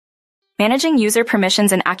Managing user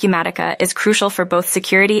permissions in Acumatica is crucial for both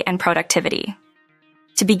security and productivity.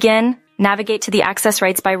 To begin, navigate to the Access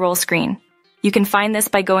Rights by Role screen. You can find this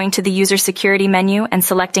by going to the User Security menu and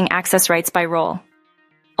selecting Access Rights by Role.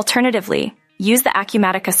 Alternatively, use the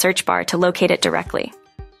Acumatica search bar to locate it directly.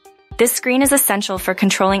 This screen is essential for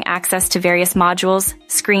controlling access to various modules,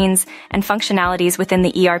 screens, and functionalities within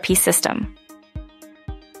the ERP system.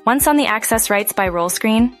 Once on the Access Rights by Role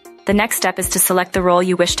screen, the next step is to select the role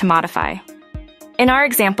you wish to modify. In our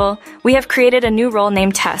example, we have created a new role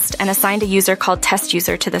named Test and assigned a user called Test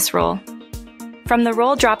User to this role. From the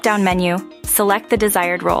Role drop-down menu, select the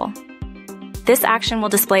desired role. This action will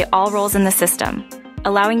display all roles in the system,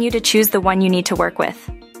 allowing you to choose the one you need to work with.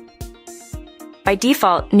 By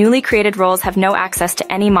default, newly created roles have no access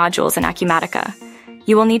to any modules in Acumatica.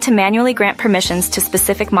 You will need to manually grant permissions to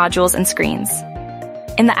specific modules and screens.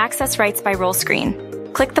 In the Access Rights by Role screen,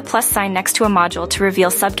 click the plus sign next to a module to reveal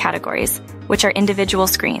subcategories, which are individual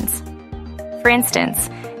screens. For instance,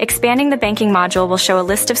 expanding the banking module will show a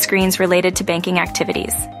list of screens related to banking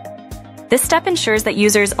activities. This step ensures that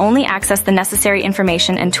users only access the necessary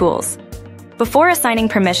information and tools. Before assigning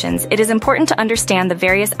permissions, it is important to understand the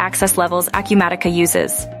various access levels Acumatica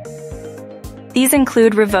uses. These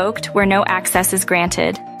include Revoked, where no access is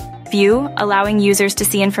granted; View, allowing users to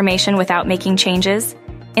see information without making changes;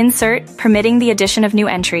 Insert, permitting the addition of new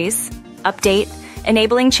entries; Update,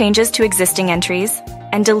 enabling changes to existing entries;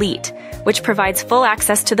 and Delete, which provides full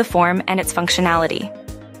access to the form and its functionality.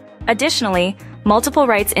 Additionally, Multiple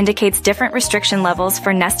Rights indicates different restriction levels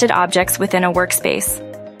for nested objects within a workspace.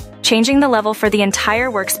 Changing the level for the entire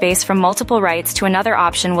workspace from Multiple Rights to another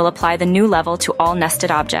option will apply the new level to all nested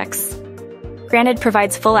objects. Granted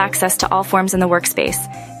provides full access to all forms in the workspace,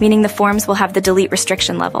 meaning the forms will have the delete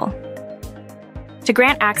restriction level. To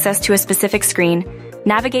grant access to a specific screen,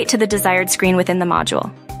 navigate to the desired screen within the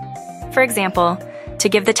module. For example, to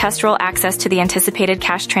give the test role access to the anticipated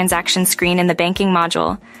cash transaction screen in the banking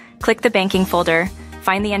module, click the banking folder,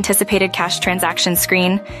 find the anticipated cash transaction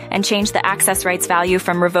screen, and change the access rights value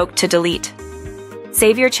from Revoked to Delete.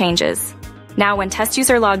 Save your changes. Now when Test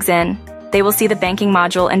User logs in, they will see the banking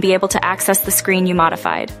module and be able to access the screen you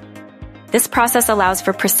modified. This process allows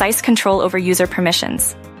for precise control over user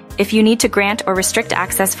permissions. If you need to grant or restrict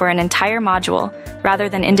access for an entire module, rather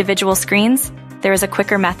than individual screens, there is a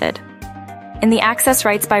quicker method. In the Access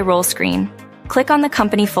Rights by Role screen, click on the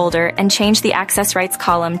Company folder and change the Access Rights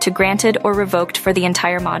column to Granted or Revoked for the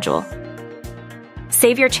entire module.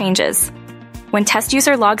 Save your changes. When Test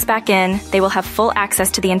User logs back in, they will have full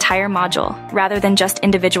access to the entire module, rather than just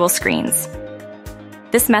individual screens.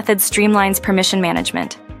 This method streamlines permission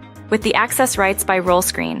management. With the Access Rights by Role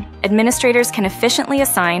screen, administrators can efficiently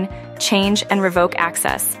assign, change, and revoke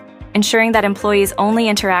access, ensuring that employees only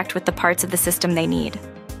interact with the parts of the system they need.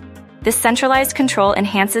 This centralized control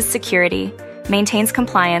enhances security, maintains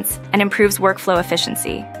compliance, and improves workflow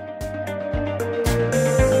efficiency.